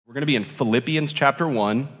We're going to be in Philippians chapter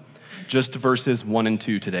 1, just verses 1 and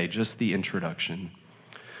 2 today, just the introduction.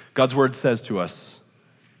 God's word says to us,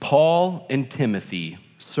 Paul and Timothy,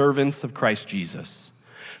 servants of Christ Jesus,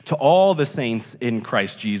 to all the saints in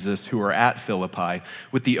Christ Jesus who are at Philippi,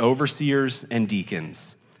 with the overseers and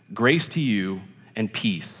deacons, grace to you and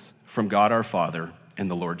peace from God our Father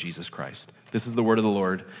and the Lord Jesus Christ. This is the word of the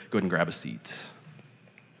Lord. Go ahead and grab a seat.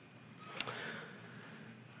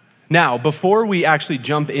 Now, before we actually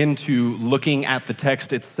jump into looking at the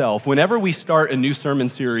text itself, whenever we start a new sermon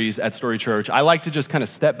series at Story Church, I like to just kind of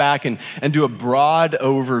step back and do a broad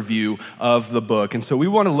overview of the book. And so we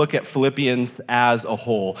want to look at Philippians as a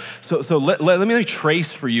whole. So let me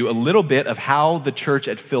trace for you a little bit of how the church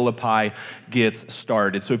at Philippi gets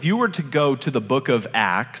started. So if you were to go to the book of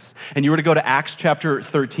Acts, and you were to go to Acts chapter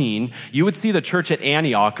 13, you would see the church at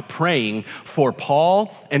Antioch praying for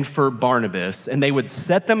Paul and for Barnabas, and they would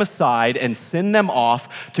set them aside and send them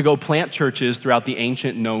off to go plant churches throughout the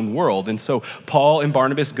ancient known world. And so Paul and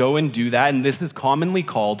Barnabas go and do that, and this is commonly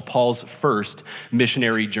called Paul's first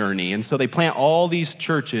missionary journey. And so they plant all these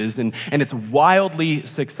churches, and it's wildly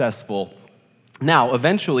successful. Now,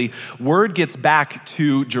 eventually, word gets back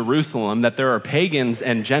to Jerusalem that there are pagans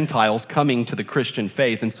and Gentiles coming to the Christian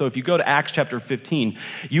faith. And so if you go to Acts chapter 15,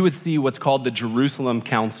 you would see what's called the Jerusalem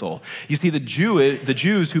Council. You see, the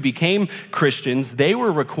Jews who became Christians, they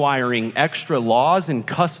were requiring extra laws and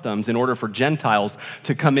customs in order for Gentiles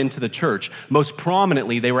to come into the church. Most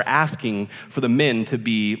prominently, they were asking for the men to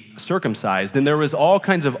be circumcised. And there was all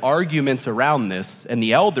kinds of arguments around this. And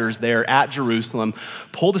the elders there at Jerusalem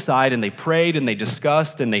pulled aside and they prayed and they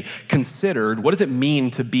discussed and they considered, what does it mean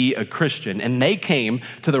to be a Christian? And they came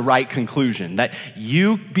to the right conclusion, that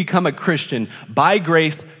you become a Christian by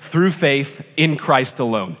grace through faith in Christ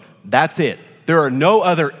alone. That's it. There are no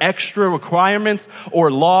other extra requirements or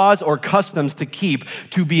laws or customs to keep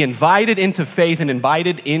to be invited into faith and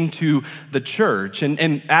invited into the church.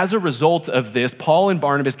 And as a result of this, Paul and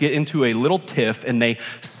Barnabas get into a little tiff and they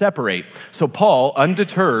separate. So Paul,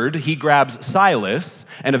 undeterred, he grabs Silas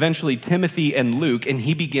and eventually Timothy and Luke, and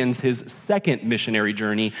he begins his second missionary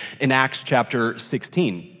journey in Acts chapter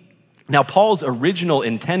 16. Now, Paul's original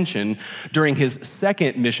intention during his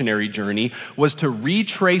second missionary journey was to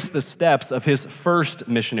retrace the steps of his first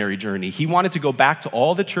missionary journey. He wanted to go back to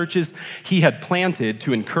all the churches he had planted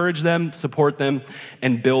to encourage them, support them,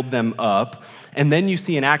 and build them up. And then you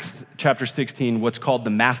see in Acts chapter 16 what's called the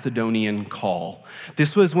Macedonian call.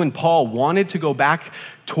 This was when Paul wanted to go back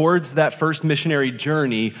towards that first missionary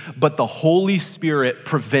journey, but the Holy Spirit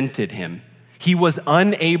prevented him. He was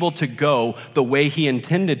unable to go the way he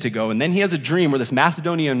intended to go. And then he has a dream where this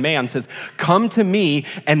Macedonian man says, come to me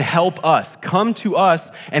and help us. Come to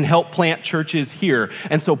us and help plant churches here.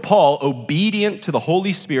 And so Paul, obedient to the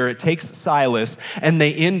Holy Spirit, takes Silas and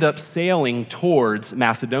they end up sailing towards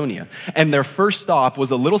Macedonia. And their first stop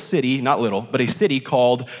was a little city, not little, but a city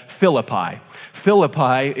called Philippi.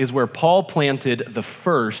 Philippi is where Paul planted the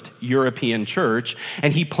first European church,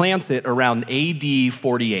 and he plants it around AD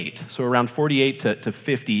 48, so around 48 to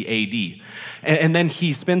 50 AD. And then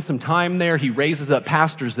he spends some time there, he raises up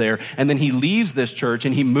pastors there, and then he leaves this church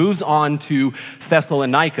and he moves on to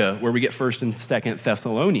Thessalonica, where we get 1st and 2nd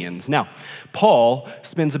Thessalonians. Now, Paul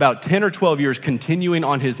spends about 10 or 12 years continuing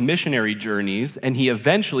on his missionary journeys, and he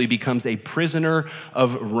eventually becomes a prisoner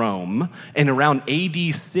of Rome. And around AD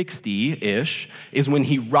 60-ish is when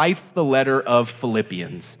he writes the letter of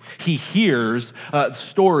Philippians. He hears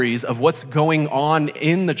stories of what's going on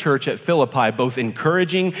in the church at Philippi, both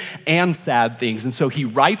encouraging and sad things. And so he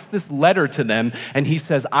writes this letter to them, and he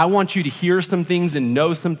says, I want you to hear some things and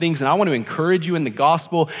know some things, and I want to encourage you in the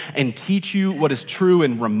gospel and teach you what is true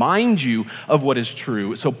and remind you of what is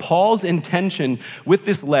true. So Paul's intention with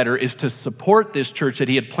this letter is to support this church that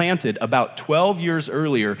he had planted about 12 years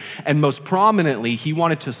earlier, and most prominently, he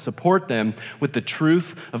wanted to support them with the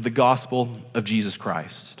truth of the gospel of Jesus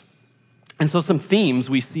Christ. And so some themes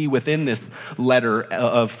we see within this letter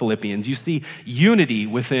of Philippians. You see unity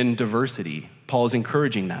within diversity. Paul is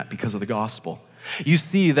encouraging that because of the gospel. You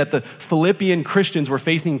see that the Philippian Christians were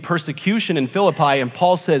facing persecution in Philippi, and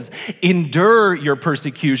Paul says, endure your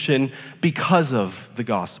persecution because of the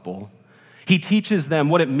gospel. He teaches them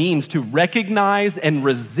what it means to recognize and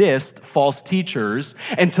resist false teachers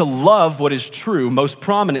and to love what is true, most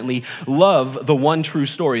prominently, love the one true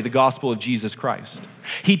story, the gospel of Jesus Christ.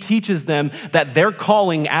 He teaches them that their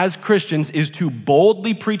calling as Christians is to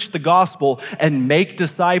boldly preach the gospel and make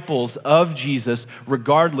disciples of Jesus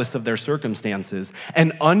regardless of their circumstances.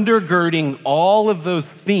 And undergirding all of those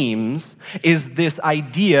themes is this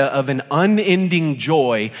idea of an unending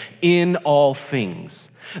joy in all things.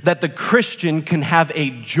 that the Christian can have a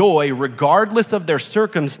joy regardless of their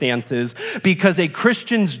circumstances, because a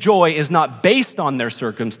Christian's joy is not based on their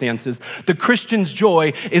circumstances. The Christian's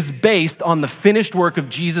joy is based on the finished work of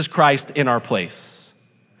Jesus Christ in our place.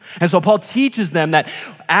 And so Paul teaches them that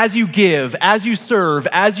as you give, as you serve,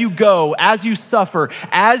 as you go, as you suffer,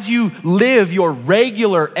 as you live your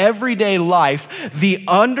regular everyday life, the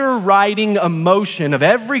underwriting emotion of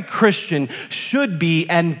every Christian should be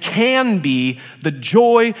and can be the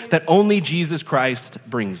joy that only Jesus Christ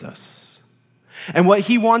brings us. And what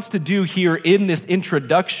he wants to do here in this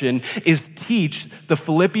introduction is teach the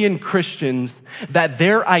Philippian Christians that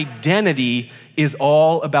their identity is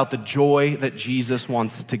all about the joy that Jesus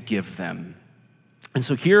wants to give them. And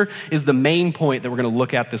so here is the main point that we're going to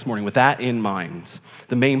look at this morning. With that in mind,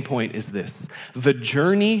 the main point is this: the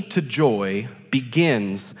journey to joy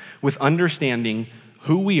begins with understanding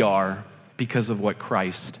who we are because of what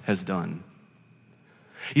Christ has done.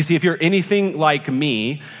 You see, if you're anything like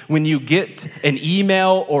me, when you get an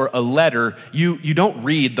email or a letter, you don't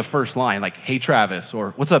read the first line, like, hey, Travis,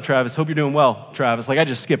 or what's up, Travis? Hope you're doing well, Travis. Like, I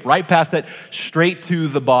just skip right past that, straight to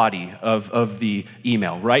the body of the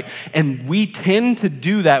email, right? And we tend to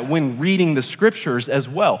do that when reading the scriptures as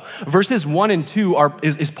well. Verses 1 and 2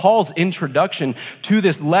 is Paul's introduction to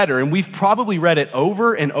this letter, and we've probably read it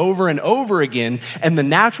over and over and over again, and the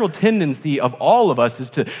natural tendency of all of us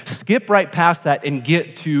is to skip right past that and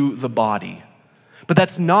get to the body. But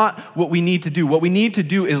that's not what we need to do. What we need to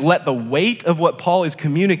do is let the weight of what Paul is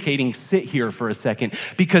communicating sit here for a second,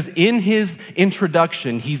 because in his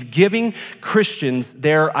introduction, he's giving Christians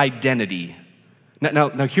their identity. Now,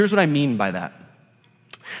 here's what I mean by that.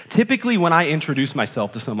 Typically, when I introduce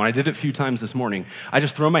myself to someone, I did it a few times this morning, I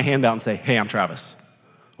just throw my hand out and say, hey, I'm Travis.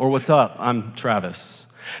 Or what's up? I'm Travis.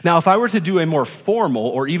 Now, if I were to do a more formal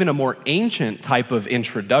or even a more ancient type of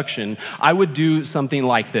introduction, I would do something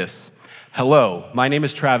like this. Hello, my name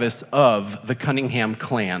is Travis of the Cunningham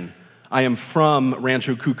clan. I am from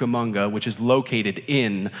Rancho Cucamonga, which is located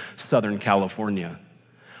in Southern California.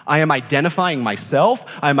 I am identifying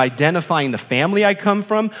myself. I'm identifying the family I come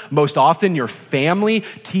from. Most often, your family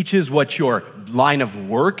teaches what your line of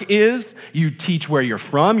work is. You teach where you're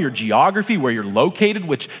from, your geography, where you're located,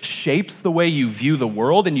 which shapes the way you view the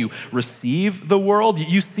world and you receive the world.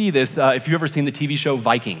 You see this if you've ever seen the TV show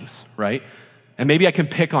Vikings, right? And maybe I can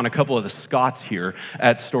pick on a couple of the Scots here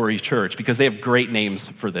at Story Church because they have great names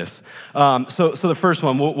for this. So the first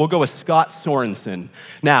one, we'll go with Scott Sorensen.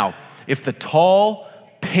 Now, if the tall,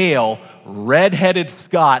 pale, red-headed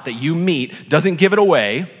Scot that you meet doesn't give it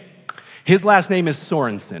away, his last name is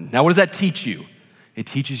Sorensen. Now, what does that teach you? It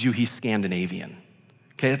teaches you he's Scandinavian.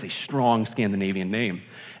 Okay, that's a strong Scandinavian name.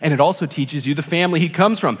 And it also teaches you the family he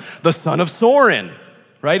comes from, the son of Soren,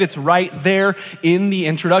 right? It's right there in the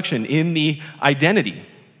introduction, in the identity.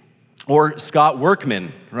 Or Scott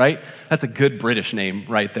Workman, right? That's a good British name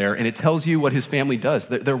right there. And it tells you what his family does.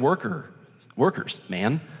 They're workers,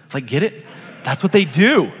 man. Like, get it? That's what they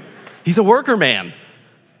do. He's a worker man.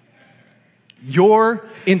 Your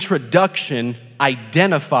introduction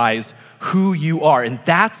identifies who you are. And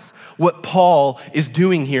that's what Paul is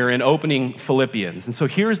doing here in opening Philippians. And so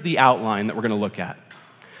here's the outline that we're going to look at.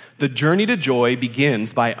 The journey to joy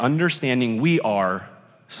begins by understanding we are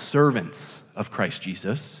servants of Christ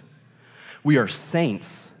Jesus. We are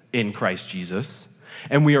saints in Christ Jesus.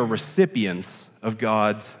 And we are recipients of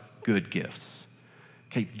God's good gifts.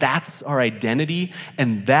 Okay, that's our identity,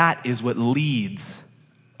 and that is what leads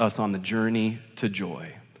us on the journey to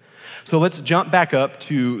joy. So let's jump back up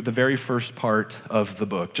to the very first part of the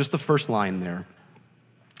book, just the first line there.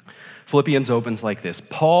 Philippians opens like this: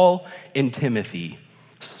 Paul and Timothy,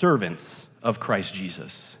 servants of Christ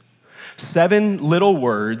Jesus. 7 little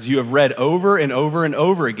words you have read over and over and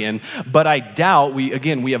over again, but I doubt we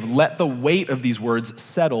have let the weight of these words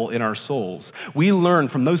settle in our souls. We learn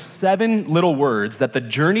from those 7 little words that the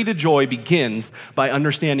journey to joy begins by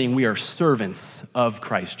understanding we are servants of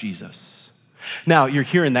Christ Jesus. Now, you're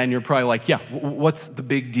hearing that and you're probably like, yeah, what's the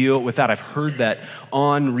big deal with that? I've heard that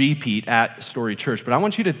on repeat at Story Church, but I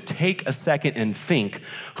want you to take a second and think,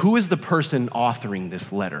 who is the person authoring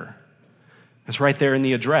this letter? It's right there in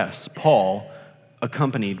the address, Paul,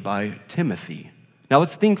 accompanied by Timothy. Now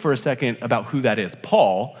let's think for a second about who that is.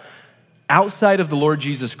 Paul, outside of the Lord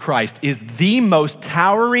Jesus Christ, is the most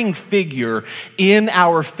towering figure in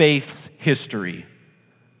our faith's history,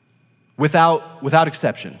 without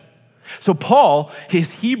exception. So Paul,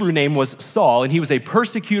 his Hebrew name was Saul, and he was a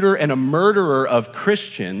persecutor and a murderer of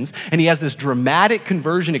Christians, and he has this dramatic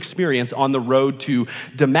conversion experience on the road to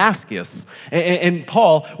Damascus. And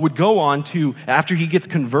Paul would go on to, after he gets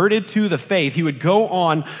converted to the faith, he would go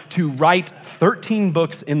on to write 13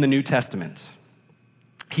 books in the New Testament.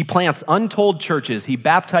 He plants untold churches. He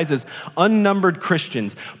baptizes unnumbered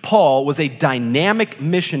Christians. Paul was a dynamic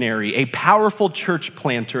missionary, a powerful church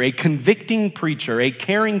planter, a convicting preacher, a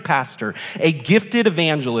caring pastor, a gifted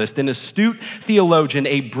evangelist, an astute theologian,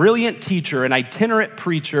 a brilliant teacher, an itinerant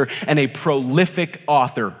preacher, and a prolific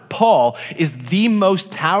author. Paul is the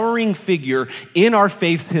most towering figure in our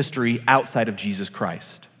faith's history outside of Jesus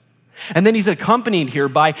Christ. And then he's accompanied here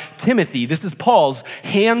by Timothy. This is Paul's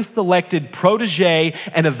hand-selected protege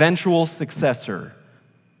and eventual successor.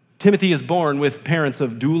 Timothy is born with parents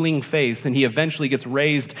of dueling faiths, and he eventually gets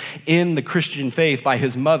raised in the Christian faith by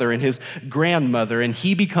his mother and his grandmother, and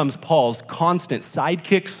he becomes Paul's constant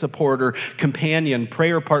sidekick, supporter, companion,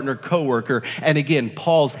 prayer partner, co-worker, and again,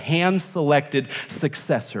 Paul's hand-selected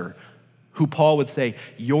successor, who Paul would say,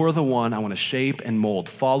 "You're the one I want to shape and mold.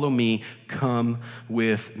 Follow me, come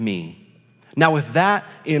with me." Now, with that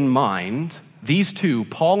in mind, these two,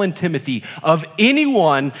 Paul and Timothy, of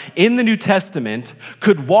anyone in the New Testament,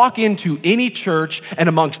 could walk into any church and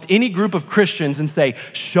amongst any group of Christians and say,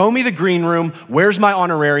 "Show me the green room, where's my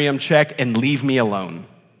honorarium check, and leave me alone."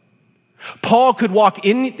 Paul could walk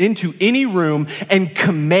into any room and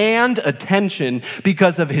command attention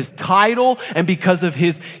because of his title and because of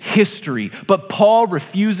his history. But Paul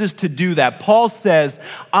refuses to do that. Paul says,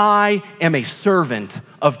 "I am a servant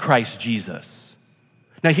of Christ Jesus."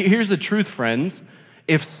 Now, here's the truth, friends.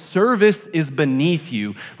 If service is beneath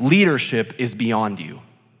you, leadership is beyond you.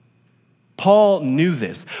 Paul knew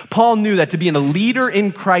this. Paul knew that to be a leader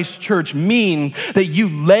in Christ's church means that you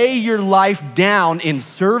lay your life down in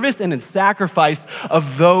service and in sacrifice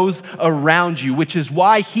of those around you, which is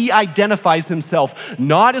why he identifies himself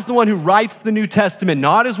not as the one who writes the New Testament,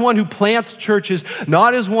 not as one who plants churches,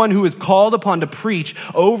 not as one who is called upon to preach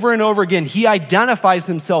over and over again. He identifies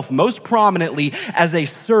himself most prominently as a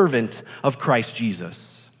servant of Christ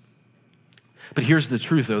Jesus. But here's the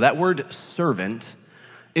truth, though. That word servant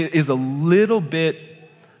is a little bit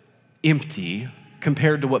empty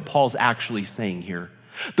compared to what Paul's actually saying here.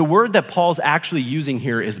 The word that Paul's actually using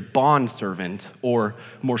here is bondservant, or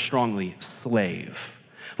more strongly, slave.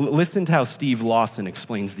 Listen to how Steve Lawson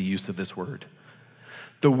explains the use of this word.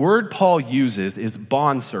 The word Paul uses is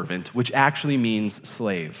bondservant, which actually means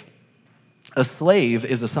slave. A slave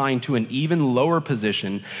is assigned to an even lower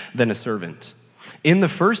position than a servant. In the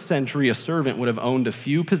first century, a servant would have owned a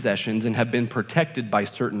few possessions and have been protected by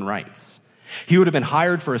certain rights. He would have been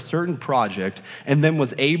hired for a certain project and then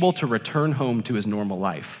was able to return home to his normal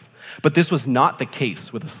life. But this was not the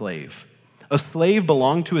case with a slave. A slave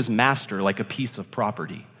belonged to his master like a piece of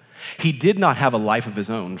property. He did not have a life of his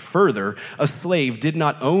own. Further, a slave did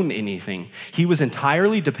not own anything. He was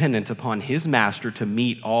entirely dependent upon his master to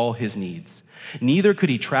meet all his needs. Neither could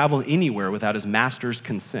he travel anywhere without his master's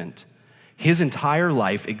consent. His entire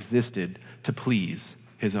life existed to please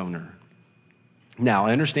his owner. Now,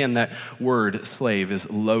 I understand that word slave is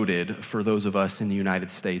loaded for those of us in the United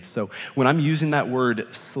States. So when I'm using that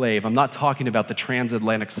word slave, I'm not talking about the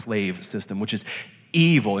transatlantic slave system, which is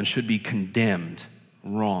evil and should be condemned.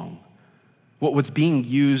 Wrong. What's being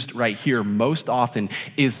used right here most often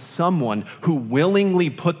is someone who willingly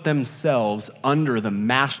put themselves under the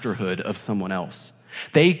masterhood of someone else.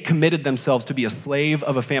 They committed themselves to be a slave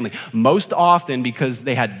of a family, most often because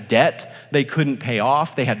they had debt they couldn't pay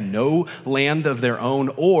off, they had no land of their own,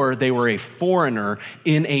 or they were a foreigner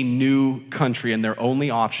in a new country and their only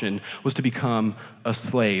option was to become a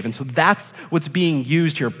slave. And so that's what's being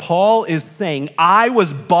used here. Paul is saying, I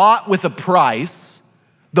was bought with a price.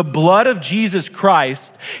 The blood of Jesus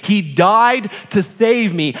Christ, he died to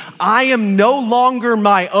save me. I am no longer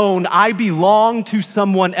my own. I belong to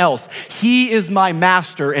someone else. He is my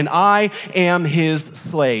master and I am his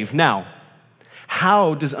slave. Now,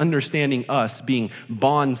 how does understanding us being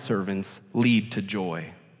bondservants lead to joy?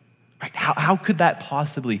 Right? How could that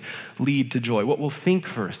possibly lead to joy? Well, think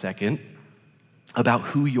for a second about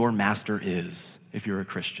who your master is if you're a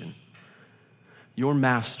Christian. Your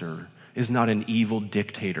master is not an evil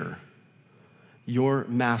dictator. Your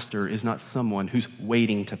master is not someone who's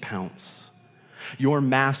waiting to pounce. Your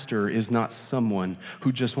master is not someone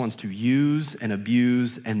who just wants to use and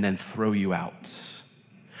abuse and then throw you out.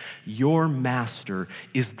 Your master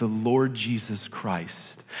is the Lord Jesus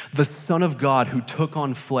Christ, the Son of God who took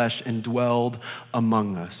on flesh and dwelled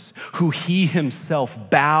among us, who he himself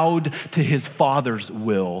bowed to his Father's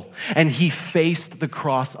will, and he faced the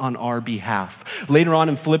cross on our behalf. Later on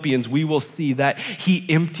in Philippians, we will see that he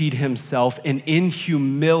emptied himself and in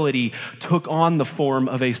humility took on the form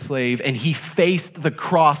of a slave, and he faced the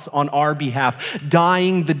cross on our behalf,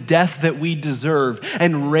 dying the death that we deserve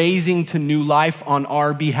and raising to new life on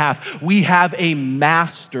our behalf. We have a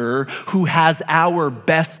master who has our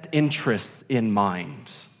best interests in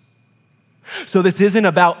mind. So this isn't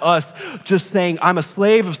about us just saying, I'm a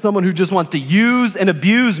slave of someone who just wants to use and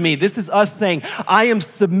abuse me. This is us saying, I am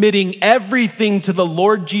submitting everything to the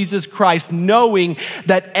Lord Jesus Christ, knowing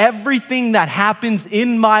that everything that happens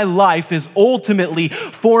in my life is ultimately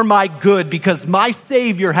for my good because my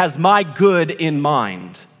Savior has my good in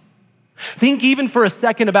mind. Think even for a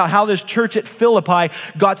second about how this church at Philippi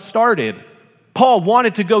got started. Paul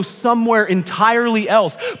wanted to go somewhere entirely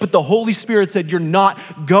else, but the Holy Spirit said, you're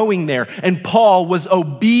not going there. And Paul was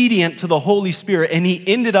obedient to the Holy Spirit, and he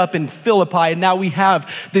ended up in Philippi, and now we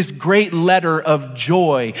have this great letter of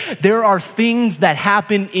joy. There are things that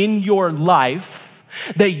happen in your life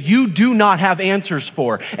that you do not have answers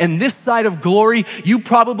for. And this side of glory, you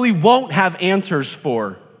probably won't have answers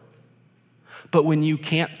for. But when you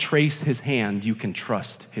can't trace his hand, you can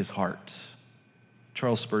trust his heart.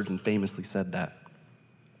 Charles Spurgeon famously said that.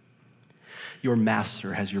 Your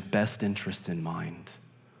master has your best interests in mind.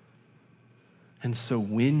 And so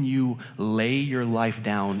when you lay your life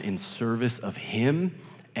down in service of him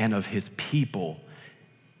and of his people,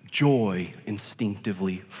 joy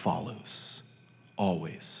instinctively follows,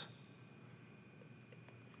 always.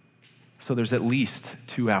 So there's at least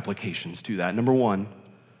two applications to that. Number one,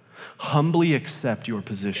 humbly accept your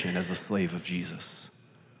position as a slave of Jesus.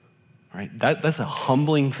 Right? That's a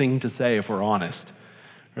humbling thing to say if we're honest.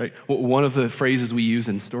 Right? One of the phrases we use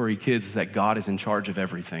in Story Kids is that God is in charge of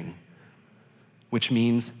everything, which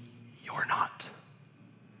means you're not.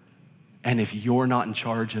 And if you're not in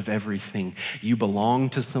charge of everything, you belong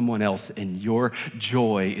to someone else, and your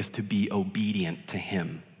joy is to be obedient to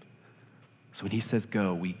him. So when he says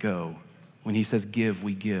go, we go. When he says give,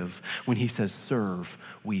 we give. When he says serve,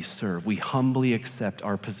 we serve. We humbly accept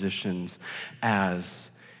our positions as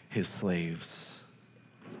his slaves.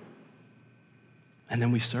 And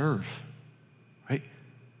then we serve, right?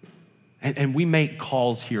 And we make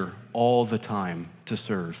calls here all the time to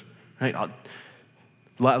serve, right?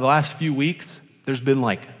 The last few weeks, there's been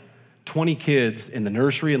like 20 kids in the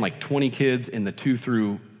nursery and like 20 kids in the 2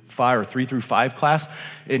 through 5 or 3 through 5 class.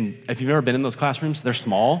 And if you've ever been in those classrooms, they're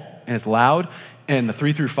small and it's loud. And the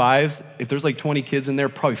 3 through 5s, if there's like 20 kids in there,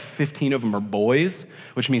 probably 15 of them are boys,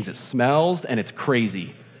 which means it smells and it's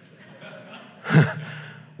crazy.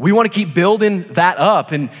 We want to keep building that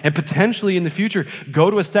up and potentially in the future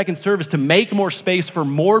go to a second service to make more space for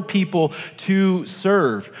more people to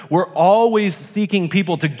serve. We're always seeking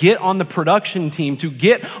people to get on the production team, to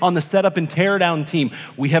get on the setup and tear down team.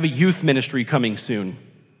 We have a youth ministry coming soon.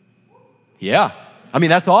 Yeah, I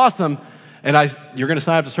mean, that's awesome. And you're going to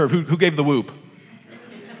sign up to serve. Who gave the whoop?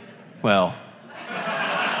 Well,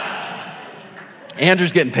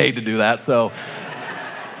 Andrew's getting paid to do that, so.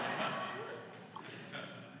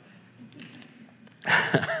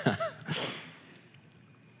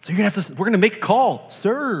 So we're gonna make a call,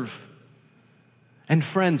 serve. And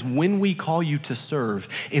friends, when we call you to serve,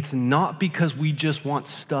 it's not because we just want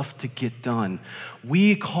stuff to get done.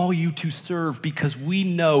 We call you to serve because we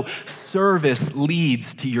know service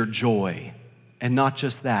leads to your joy. And not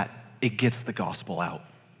just that, it gets the gospel out.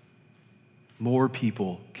 More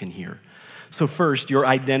people can hear. So first, your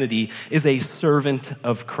identity is a servant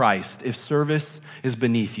of Christ. If service is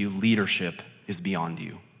beneath you, leadership is beyond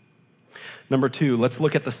you. Number two, let's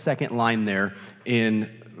look at the second line there in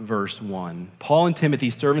verse 1. Paul and Timothy,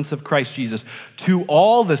 servants of Christ Jesus, to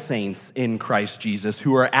all the saints in Christ Jesus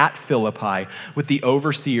who are at Philippi with the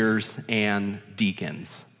overseers and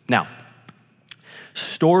deacons. Now,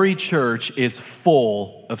 Story Church is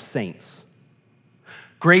full of saints.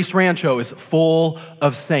 Grace Rancho is full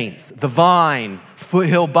of saints. The Vine,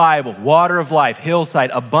 Foothill Bible, Water of Life,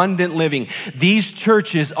 Hillside, Abundant Living. These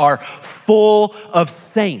churches are full of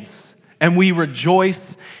saints, and we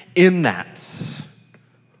rejoice in that.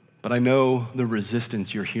 But I know the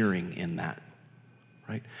resistance you're hearing in that,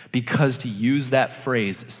 right? Because to use that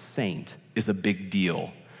phrase, saint, is a big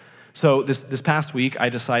deal. So this past week, I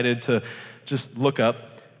decided to just look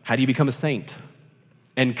up, how do you become a saint?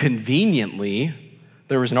 And conveniently,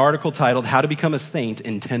 there was an article titled, How to Become a Saint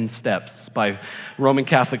in 10 Steps by Roman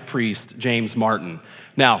Catholic priest James Martin.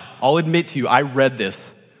 Now, I'll admit to you, I read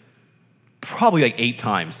this probably like 8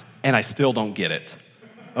 times, and I still don't get it.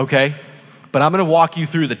 okay? But I'm gonna walk you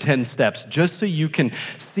through the 10 steps just so you can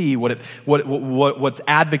see what's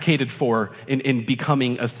advocated for in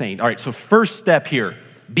becoming a saint. All right, so first step here,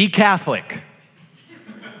 be Catholic.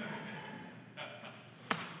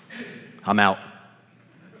 I'm out.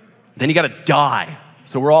 Then you gotta die.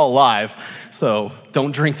 So we're all alive, so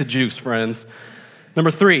don't drink the juice, friends.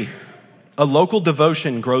 Number 3, a local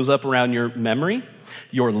devotion grows up around your memory.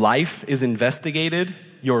 Your life is investigated.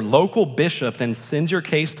 Your local bishop then sends your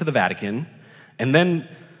case to the Vatican. And then,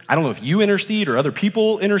 I don't know if you intercede or other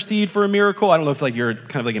people intercede for a miracle. I don't know if you're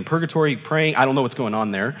kind of like in purgatory praying. I don't know what's going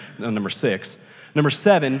on there. Number 6. Number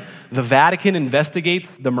 7, the Vatican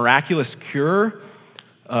investigates the miraculous cure.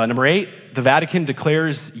 Number 8, the Vatican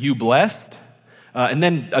declares you blessed. And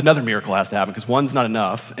then another miracle has to happen because one's not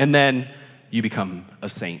enough. And then you become a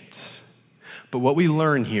saint. But what we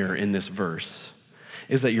learn here in this verse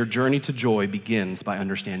is that your journey to joy begins by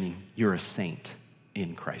understanding you're a saint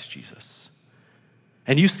in Christ Jesus.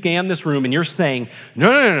 And you scan this room and you're saying,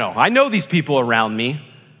 no, I know these people around me,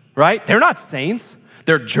 right? They're not saints.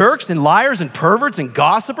 They're jerks and liars and perverts and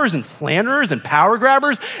gossipers and slanderers and power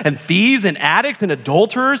grabbers and thieves and addicts and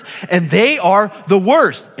adulterers, and they are the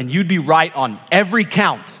worst. And you'd be right on every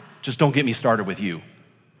count. Just don't get me started with you.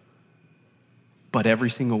 But every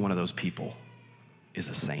single one of those people is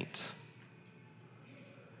a saint.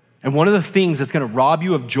 And one of the things that's gonna rob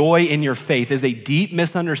you of joy in your faith is a deep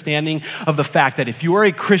misunderstanding of the fact that if you are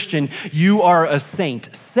a Christian, you are a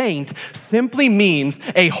saint. Saint simply means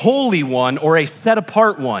a holy one or a set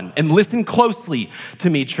apart one. And listen closely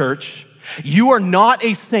to me, church. You are not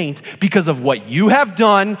a saint because of what you have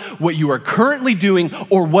done, what you are currently doing,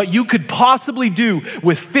 or what you could possibly do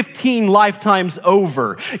with 15 lifetimes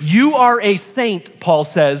over. You are a saint, Paul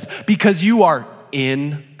says, because you are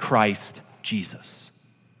in Christ Jesus.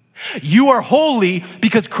 You are holy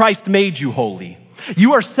because Christ made you holy.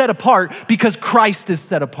 You are set apart because Christ is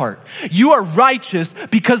set apart. You are righteous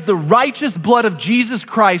because the righteous blood of Jesus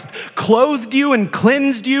Christ clothed you and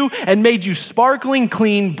cleansed you and made you sparkling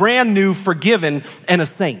clean, brand new, forgiven, and a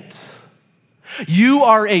saint. You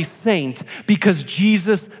are a saint because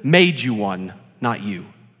Jesus made you one, not you.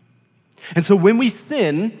 And so when we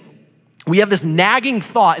sin, we have this nagging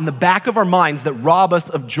thought in the back of our minds that rob us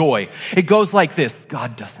of joy. It goes like this: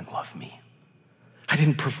 God doesn't love me. I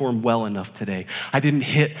didn't perform well enough today. I didn't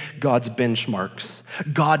hit God's benchmarks.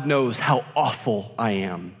 God knows how awful I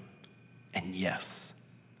am. And yes,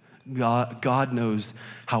 God knows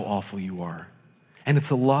how awful you are. And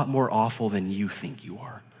it's a lot more awful than you think you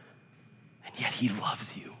are. And yet he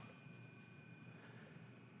loves you.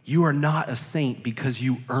 You are not a saint because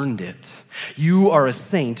you earned it. You are a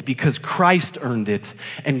saint because Christ earned it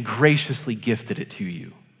and graciously gifted it to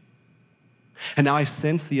you. And now I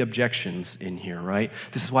sense the objections in here, right?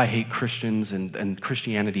 This is why I hate Christians and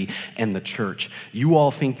Christianity and the church. You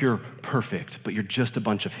all think you're perfect, but you're just a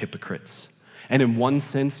bunch of hypocrites. And in one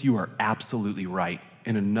sense, you are absolutely right.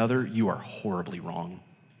 In another, you are horribly wrong.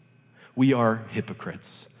 We are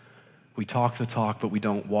hypocrites. We talk the talk, but we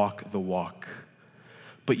don't walk the walk.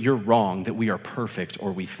 But you're wrong that we are perfect,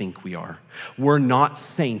 or we think we are. We're not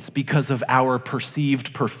saints because of our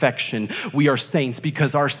perceived perfection. We are saints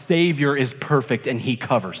because our Savior is perfect and he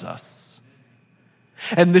covers us.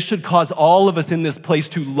 And this should cause all of us in this place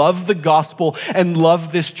to love the gospel and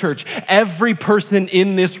love this church. Every person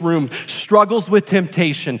in this room struggles with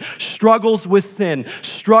temptation, struggles with sin,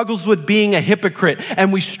 struggles with being a hypocrite,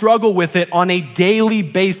 and we struggle with it on a daily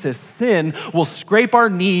basis. Sin will scrape our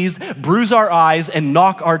knees, bruise our eyes, and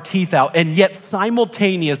knock our teeth out. And yet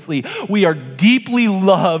simultaneously, we are deeply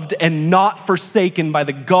loved and not forsaken by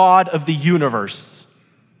the God of the universe.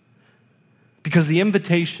 Because the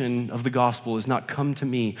invitation of the gospel is not come to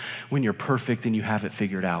me when you're perfect and you have it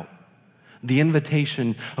figured out. The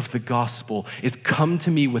invitation of the gospel is come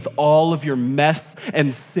to me with all of your mess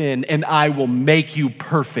and sin, and I will make you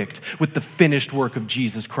perfect with the finished work of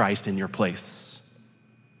Jesus Christ in your place.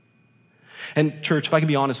 And church, if I can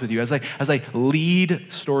be honest with you, as I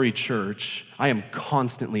lead Story Church, I am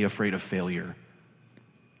constantly afraid of failure.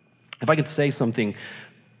 If I can say something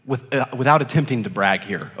without attempting to brag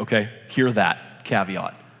here, okay? Hear that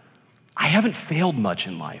caveat. I haven't failed much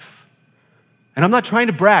in life. And I'm not trying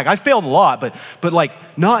to brag. I failed a lot, but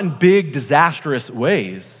like not in big, disastrous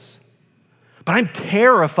ways. But I'm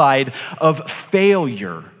terrified of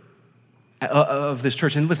failure of this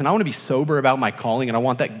church. And listen, I want to be sober about my calling, and I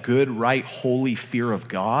want that good, right, holy fear of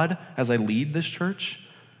God as I lead this church.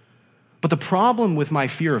 But the problem with my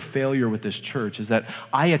fear of failure with this church is that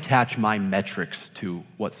I attach my metrics to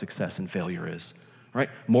what success and failure is, right?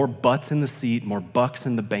 More butts in the seat, more bucks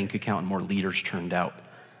in the bank account, and more leaders churned out.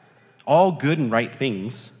 all good and right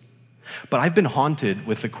things, but I've been haunted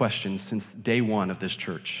with the question since day one of this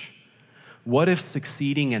church. What if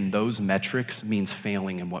succeeding in those metrics means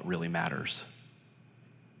failing in what really matters?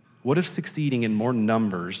 What if succeeding in more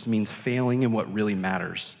numbers means failing in what really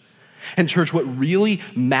matters? And church, what really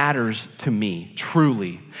matters to me,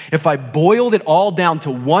 truly, if I boiled it all down to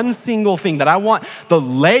one single thing that I want the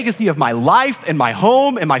legacy of my life and my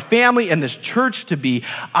home and my family and this church to be,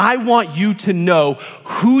 I want you to know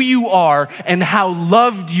who you are and how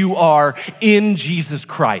loved you are in Jesus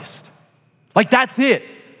Christ. Like, that's it.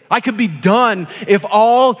 I could be done if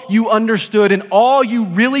all you understood and all you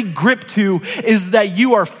really grip to is that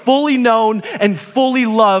you are fully known and fully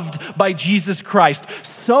loved by Jesus Christ.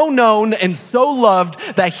 So known and so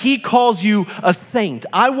loved that he calls you a saint.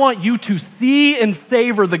 I want you to see and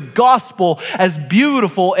savor the gospel as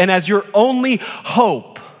beautiful and as your only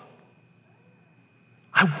hope.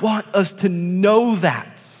 I want us to know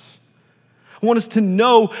that. I want us to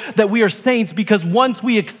know that we are saints because once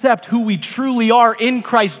we accept who we truly are in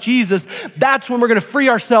Christ Jesus, that's when we're going to free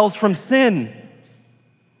ourselves from sin.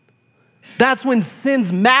 That's when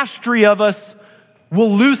sin's mastery of us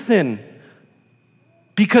will loosen,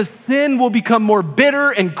 because sin will become more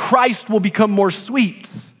bitter and Christ will become more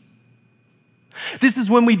sweet. This is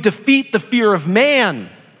when we defeat the fear of man.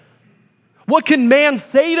 What can man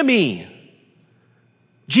say to me?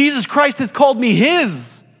 Jesus Christ has called me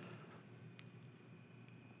his.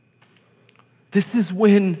 This is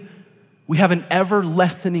when we have an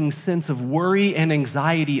ever-lessening sense of worry and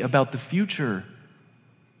anxiety about the future,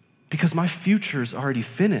 because my future is already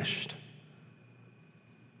finished.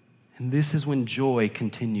 And this is when joy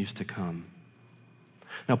continues to come.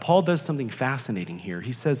 Now, Paul does something fascinating here.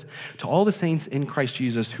 He says, to all the saints in Christ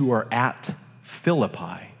Jesus who are at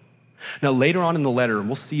Philippi. Now, later on in the letter, and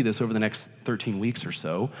we'll see this over the next 13 weeks or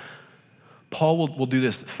so, Paul will do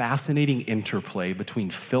this fascinating interplay between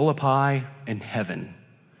Philippi and heaven.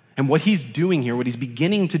 And what he's doing here, what he's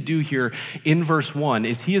beginning to do here in verse 1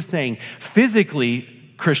 is he is saying, physically,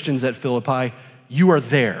 Christians at Philippi, you are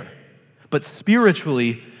there. But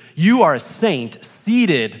spiritually, you are a saint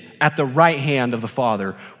seated at the right hand of the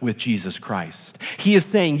Father with Jesus Christ. He is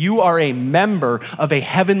saying you are a member of a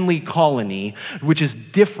heavenly colony, which is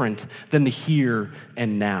different than the here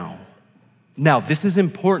and now. Now, this is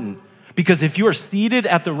important, because if you are seated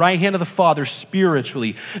at the right hand of the Father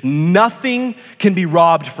spiritually, nothing can be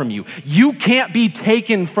robbed from you. You can't be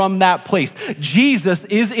taken from that place. Jesus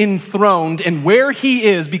is enthroned, and where he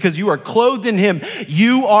is, because you are clothed in him,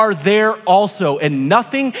 you are there also, and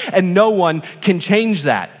nothing and no one can change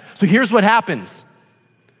that. So here's what happens.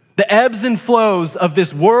 The ebbs and flows of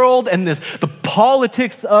this world and the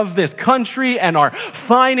politics of this country and our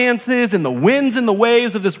finances and the winds and the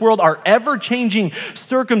waves of this world, our ever-changing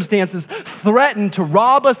circumstances threaten to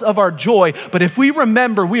rob us of our joy. But if we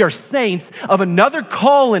remember we are saints of another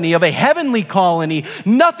colony, of a heavenly colony,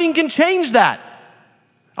 nothing can change that.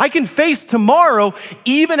 I can face tomorrow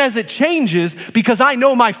even as it changes because I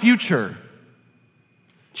know my future.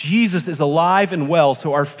 Jesus is alive and well,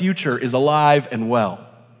 so our future is alive and well.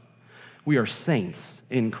 We are saints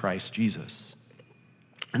in Christ Jesus.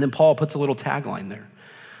 And then Paul puts a little tagline there.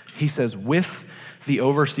 He says, with the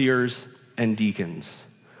overseers and deacons.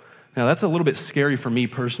 Now that's a little bit scary for me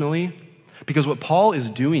personally, because what Paul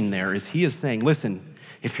is doing there is he is saying, listen,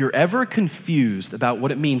 if you're ever confused about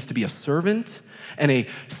what it means to be a servant and a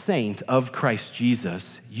saint of Christ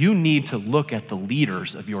Jesus, you need to look at the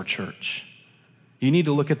leaders of your church. You need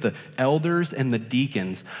to look at the elders and the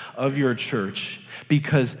deacons of your church,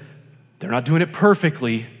 because they're not doing it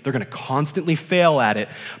perfectly. They're going to constantly fail at it,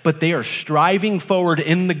 but they are striving forward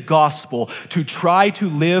in the gospel to try to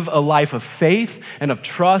live a life of faith and of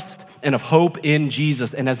trust and of hope in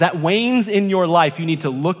Jesus. And as that wanes in your life, you need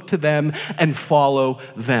to look to them and follow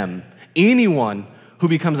them. Anyone who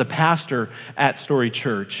becomes a pastor at Story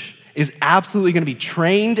Church is absolutely going to be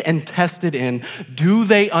trained and tested in, do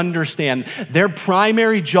they understand their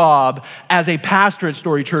primary job as a pastor at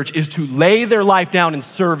Story Church is to lay their life down in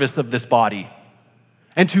service of this body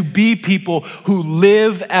and to be people who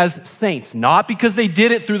live as saints, not because they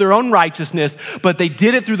did it through their own righteousness, but they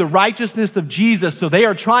did it through the righteousness of Jesus. So they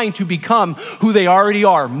are trying to become who they already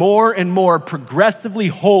are, more and more progressively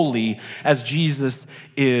holy as Jesus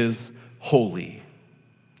is holy.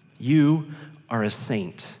 You are a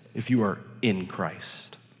saint if you are in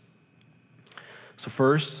Christ. So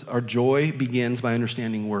first, our joy begins by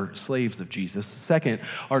understanding we're slaves of Jesus. Second,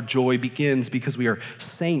 our joy begins because we are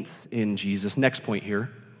saints in Jesus. Next point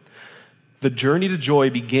here. The journey to joy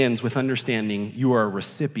begins with understanding you are a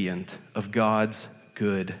recipient of God's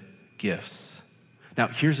good gifts. Now,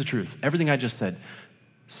 here's the truth. Everything I just said,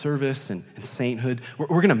 service and sainthood. We're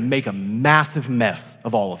going to make a massive mess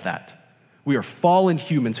of all of that. We are fallen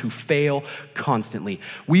humans who fail constantly.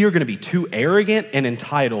 We are going to be too arrogant and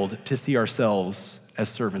entitled to see ourselves as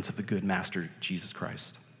servants of the good master, Jesus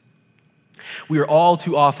Christ. We are all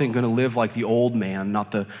too often going to live like the old man, not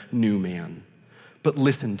the new man. But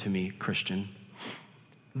listen to me, Christian.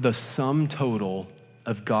 The sum total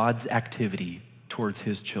of God's activity towards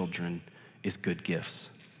his children is good gifts.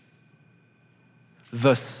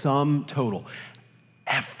 The sum total,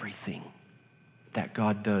 everything that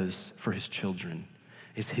God does for his children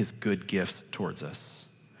is his good gifts towards us.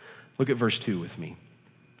 Look at verse 2 with me.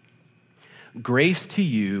 Grace to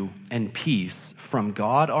you and peace from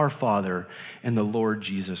God our Father and the Lord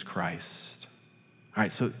Jesus Christ. All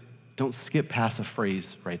right, so don't skip past a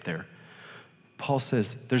phrase right there. Paul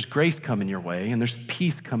says there's grace coming your way and there's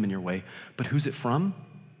peace coming your way, but who's it from?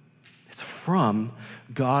 It's from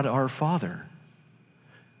God our Father.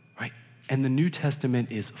 And the New Testament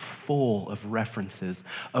is full of references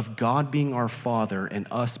of God being our Father and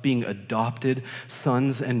us being adopted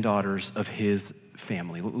sons and daughters of his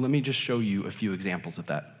family. Let me just show you a few examples of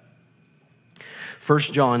that.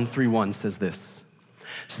 1 John 3:1 says this,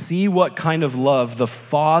 "See what kind of love the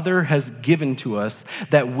Father has given to us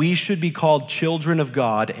that we should be called children of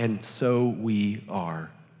God, and so we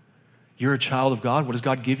are." You're a child of God. What does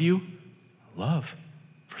God give you? Love.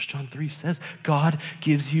 1 John 3 says, God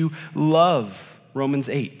gives you love. Romans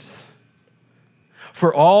 8.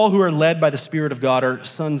 For all who are led by the Spirit of God are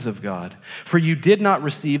sons of God. For you did not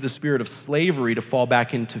receive the spirit of slavery to fall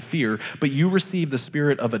back into fear, but you received the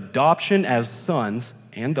spirit of adoption as sons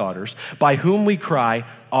and daughters, by whom we cry,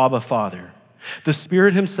 Abba, Father. The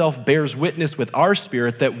Spirit himself bears witness with our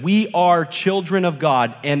spirit that we are children of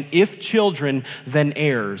God, and if children, then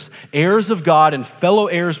heirs, heirs of God and fellow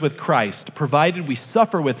heirs with Christ, provided we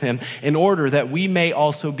suffer with him in order that we may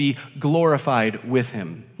also be glorified with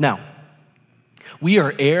him. Now, we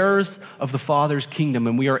are heirs of the Father's kingdom,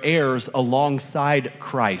 and we are heirs alongside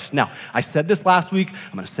Christ. Now, I said this last week.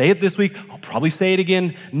 I'm going to say it this week. I'll probably say it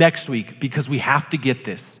again next week because we have to get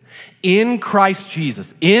this. In Christ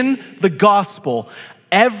Jesus, in the gospel,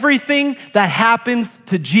 everything that happens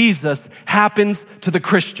to Jesus happens to the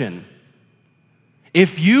Christian.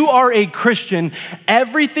 If you are a Christian,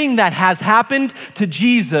 everything that has happened to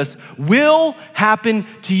Jesus will happen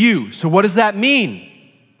to you. So what does that mean?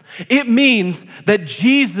 It means that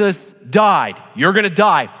Jesus died. You're gonna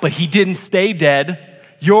die, but he didn't stay dead.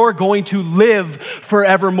 You're going to live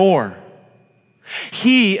forevermore.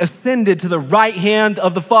 He ascended to the right hand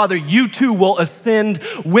of the Father. You too will ascend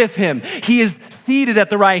with him. He is seated at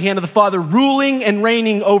the right hand of the Father, ruling and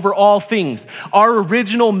reigning over all things. Our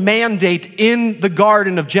original mandate in the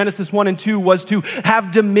garden of Genesis 1 and 2 was to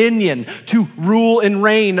have dominion, to rule and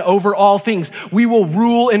reign over all things. We will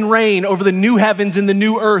rule and reign over the new heavens and the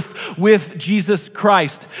new earth with Jesus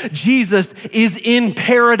Christ. Jesus is in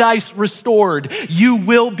paradise restored. You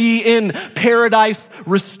will be in paradise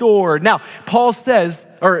restored. Now, Paul says,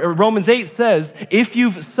 or Romans 8 says, if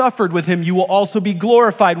you've suffered with him, you will also be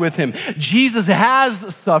glorified with him. Jesus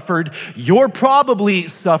has suffered, you're probably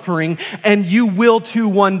suffering, and you will too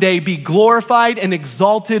one day be glorified and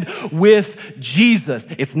exalted with Jesus.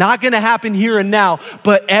 It's not gonna happen here and now,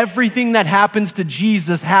 but everything that happens to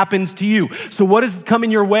Jesus happens to you. So what is coming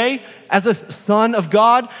your way as a son of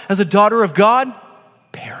God, as a daughter of God?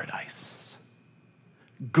 Paradise,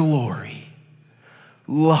 glory,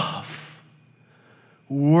 love,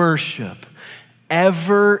 worship,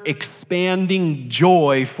 ever expanding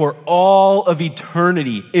joy for all of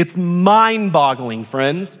eternity. It's mind-boggling,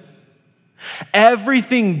 friends.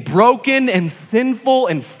 Everything broken and sinful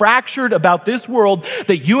and fractured about this world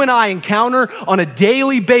that you and I encounter on a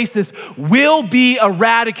daily basis will be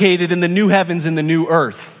eradicated in the new heavens and the new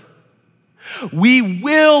earth. We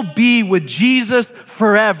will be with Jesus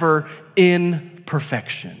forever in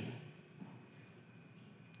perfection.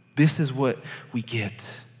 This is what we get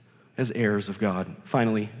as heirs of God.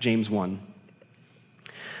 Finally, James 1.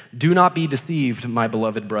 Do not be deceived, my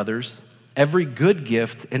beloved brothers. Every good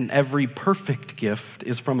gift and every perfect gift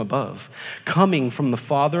is from above, coming from the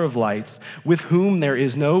Father of lights, with whom there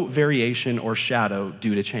is no variation or shadow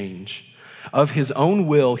due to change. Of his own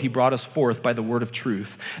will, he brought us forth by the word of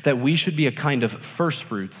truth, that we should be a kind of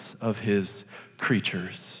firstfruits of his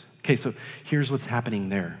creatures. Okay, so here's what's happening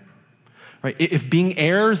there. Right? If being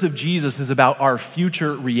heirs of Jesus is about our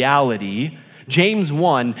future reality, James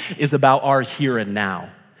 1 is about our here and now.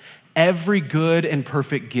 Every good and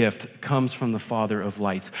perfect gift comes from the Father of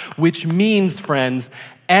lights, which means, friends,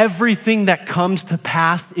 everything that comes to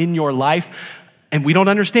pass in your life, and we don't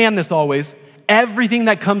understand this always, Everything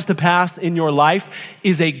that comes to pass in your life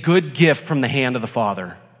is a good gift from the hand of the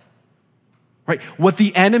Father. Right? What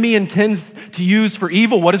the enemy intends to use for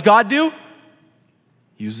evil, what does God do?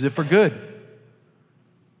 Uses it for good.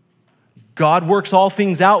 God works all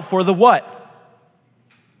things out for the what?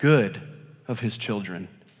 Good of his children.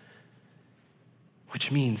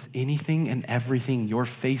 Which means anything and everything you're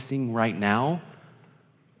facing right now,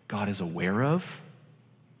 God is aware of.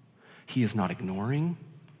 He is not ignoring.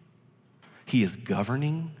 He is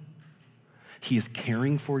governing. He is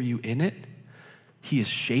caring for you in it. He is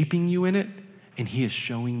shaping you in it, and he is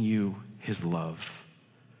showing you his love.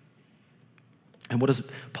 And what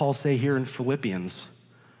does Paul say here in Philippians?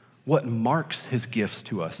 What marks his gifts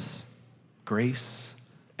to us? Grace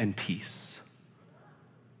and peace.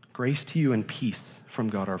 Grace to you and peace from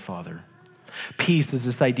God our Father. Peace is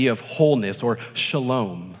this idea of wholeness, or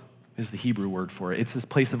shalom is the Hebrew word for it. It's this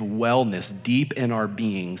place of wellness deep in our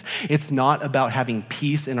beings. It's not about having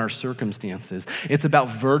peace in our circumstances. It's about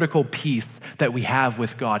vertical peace that we have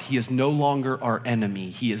with God. He is no longer our enemy.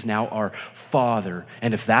 He is now our Father.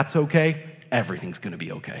 And if that's okay, everything's gonna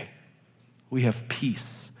be okay. We have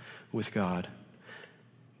peace with God.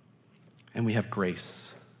 And we have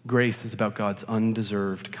grace. Grace is about God's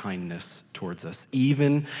undeserved kindness towards us.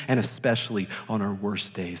 Even and especially on our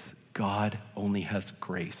worst days, God only has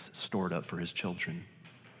grace stored up for his children.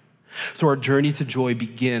 So our journey to joy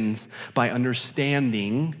begins by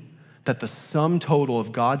understanding that the sum total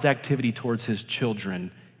of God's activity towards his children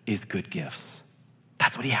is good gifts.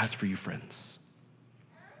 That's what he has for you, friends.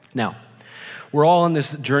 Now, we're all on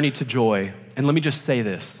this journey to joy, and let me just say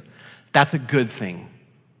this. That's a good thing.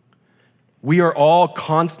 We are all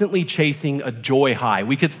constantly chasing a joy high.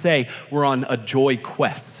 We could say we're on a joy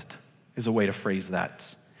quest, is a way to phrase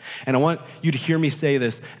that. And I want you to hear me say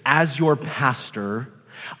this. As your pastor,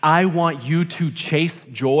 I want you to chase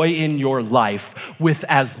joy in your life with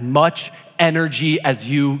as much energy as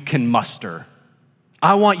you can muster.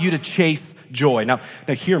 I want you to chase joy. Now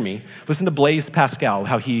hear me. Listen to Blaise Pascal,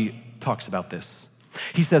 how he talks about this.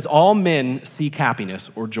 He says, all men seek happiness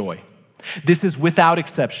or joy. This is without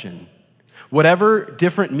exception. Whatever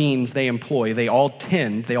different means they employ, they all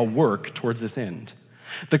work towards this end.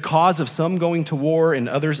 The cause of some going to war and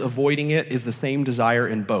others avoiding it is the same desire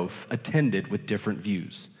in both, attended with different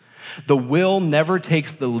views. The will never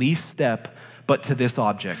takes the least step but to this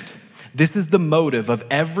object. This is the motive of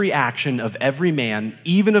every action of every man,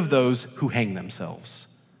 even of those who hang themselves.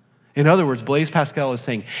 In other words, Blaise Pascal is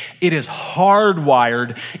saying, it is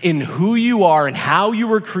hardwired in who you are and how you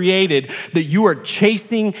were created that you are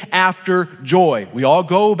chasing after joy. We all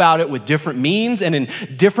go about it with different means and in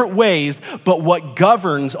different ways, but what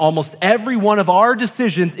governs almost every one of our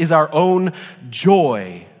decisions is our own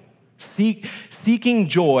joy. Seeking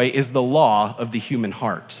joy is the law of the human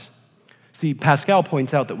heart. See, Pascal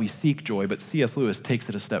points out that we seek joy, but C.S. Lewis takes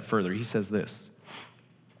it a step further. He says this.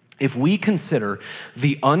 If we consider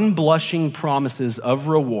the unblushing promises of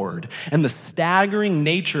reward and the staggering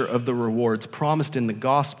nature of the rewards promised in the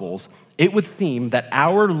Gospels, it would seem that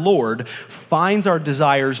our Lord finds our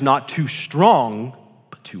desires not too strong,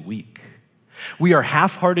 but too weak. We are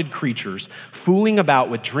half-hearted creatures fooling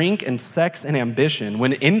about with drink and sex and ambition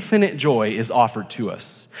when infinite joy is offered to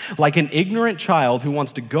us. Like an ignorant child who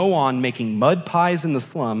wants to go on making mud pies in the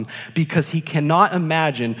slum because he cannot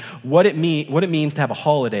imagine what it means to have a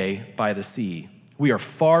holiday by the sea. We are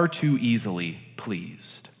far too easily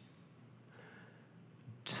pleased.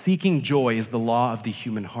 Seeking joy is the law of the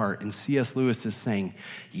human heart, and C.S. Lewis is saying,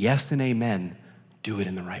 yes and amen, do it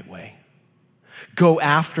in the right way. Go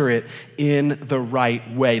after it in the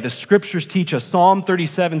right way. The scriptures teach us, Psalm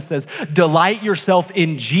 37 says, delight yourself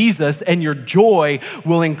in Jesus and your joy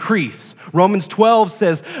will increase. Romans 12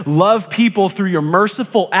 says, love people through your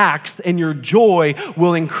merciful acts and your joy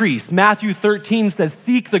will increase. Matthew 13 says,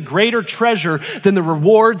 seek the greater treasure than the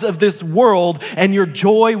rewards of this world and your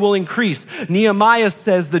joy will increase. Nehemiah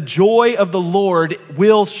says, the joy of the Lord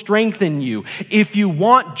will strengthen you. If you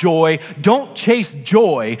want joy, don't chase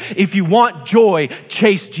joy. If you want joy,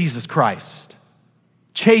 chase Jesus Christ.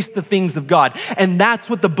 Chase the things of God. And that's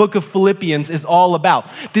what the book of Philippians is all about.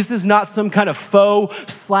 This is not some kind of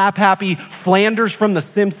faux, slap-happy, Flanders from The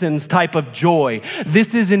Simpsons type of joy.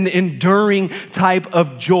 This is an enduring type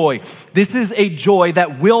of joy. This is a joy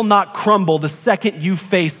that will not crumble the second you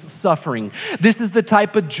face suffering. This is the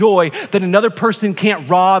type of joy that another person can't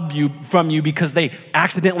rob you from you because they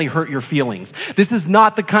accidentally hurt your feelings. This is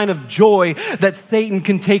not the kind of joy that Satan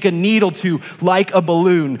can take a needle to like a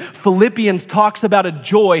balloon. Philippians talks about a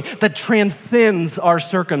joy that transcends our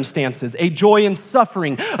circumstances, a joy in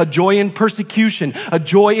suffering, a joy in persecution, a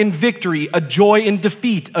joy in victory, a joy in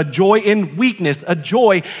defeat, a joy in weakness, a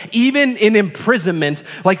joy even in imprisonment,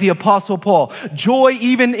 like the Apostle Paul, joy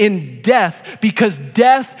even in death, because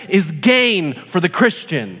death is gain for the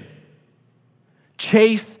Christian.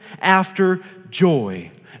 Chase after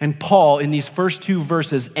joy. And Paul, in these first two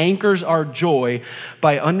verses, anchors our joy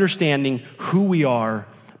by understanding who we are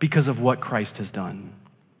because of what Christ has done.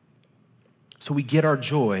 So we get our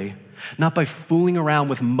joy not by fooling around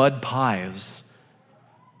with mud pies,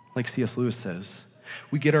 like C.S. Lewis says.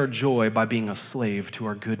 We get our joy by being a slave to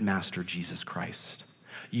our good master, Jesus Christ.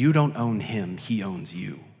 You don't own him, he owns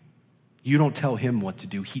you. You don't tell him what to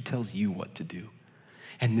do, he tells you what to do.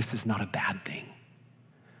 And this is not a bad thing.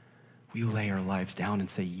 We lay our lives down and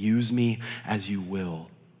say, use me as you will.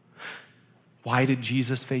 Why did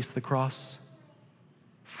Jesus face the cross?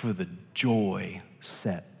 For the joy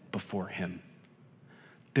set before him.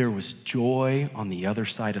 There was joy on the other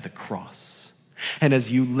side of the cross. And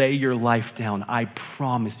as you lay your life down, I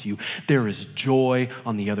promise you, there is joy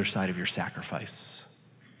on the other side of your sacrifice.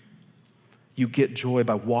 You get joy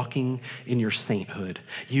by walking in your sainthood.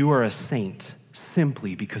 You are a saint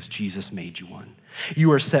simply because Jesus made you one.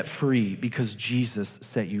 You are set free because Jesus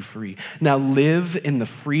set you free. Now live in the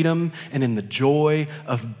freedom and in the joy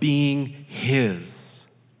of being his.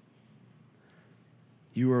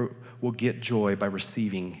 You will get joy by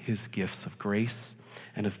receiving his gifts of grace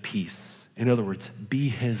and of peace. In other words, be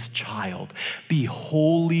his child. Be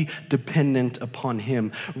wholly dependent upon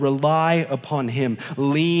him. Rely upon him.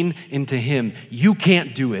 Lean into him. You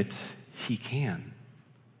can't do it. He can.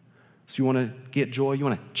 So you want to get joy? You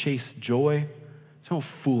want to chase joy? Don't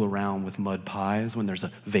fool around with mud pies when there's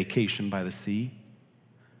a vacation by the sea.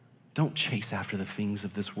 Don't chase after the things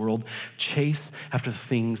of this world. Chase after the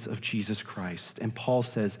things of Jesus Christ. And Paul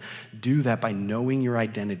says, do that by knowing your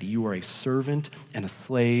identity. You are a servant and a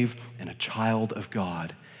slave and a child of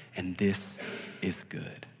God. And this is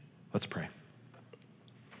good. Let's pray.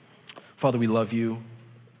 Father, we love you.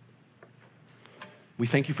 We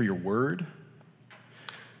thank you for your word,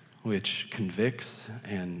 which convicts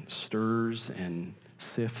and stirs and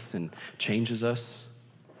sifts and changes us.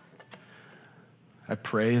 I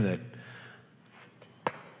pray that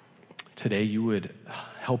today you would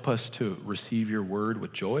help us to receive your word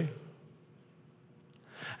with joy,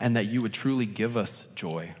 and that you would truly give us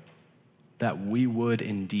joy, that we would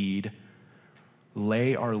indeed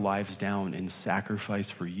lay our lives down in sacrifice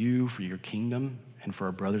for you, for your kingdom, and for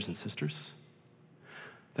our brothers and sisters.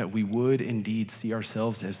 That we would indeed see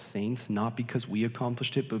ourselves as saints, not because we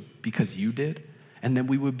accomplished it, but because you did, and then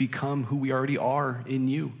we would become who we already are in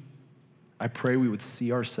you. I pray we would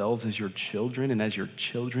see ourselves as your children, and as your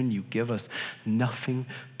children, you give us nothing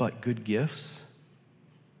but good gifts.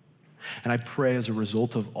 And I pray as a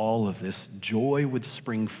result of all of this, joy would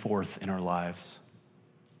spring forth in our lives.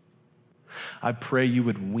 I pray you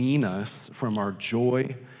would wean us from our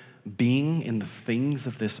joy being in the things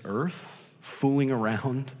of this earth, fooling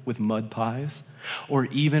around with mud pies, or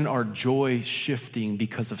even our joy shifting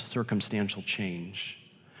because of circumstantial change.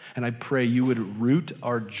 And I pray you would root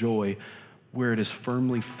our joy where it is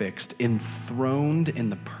firmly fixed, enthroned in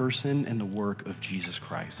the person and the work of Jesus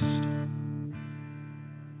Christ.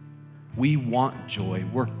 We want joy.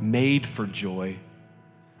 We're made for joy.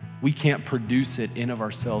 We can't produce it in of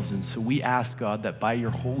ourselves. And so we ask, God, that by your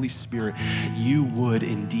Holy Spirit, you would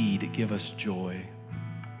indeed give us joy,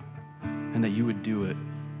 and that you would do it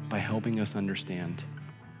by helping us understand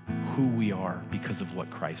who we are because of what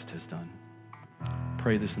Christ has done.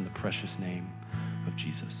 Pray this in the precious name of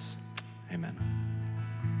Jesus. Amen.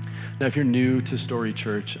 Now, if you're new to Story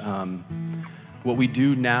Church, what we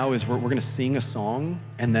do now is we're going to sing a song,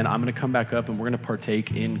 and then I'm going to come back up and we're going to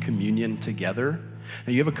partake in communion together.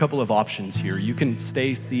 Now, you have a couple of options here. You can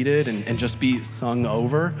stay seated and just be sung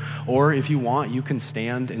over, or if you want, you can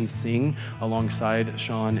stand and sing alongside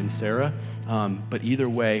Sean and Sarah. But either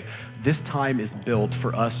way, this time is built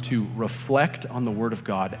for us to reflect on the Word of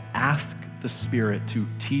God, ask the Spirit to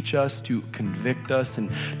teach us, to convict us, and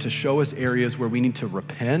to show us areas where we need to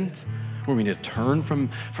repent, where we need to turn from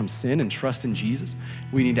sin and trust in Jesus.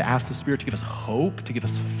 We need to ask the Spirit to give us hope, to give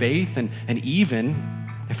us faith, and even,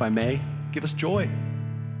 if I may, give us joy,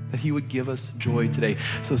 that he would give us joy today.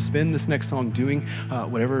 So spend this next song doing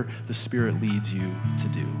whatever the Spirit leads you to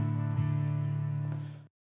do.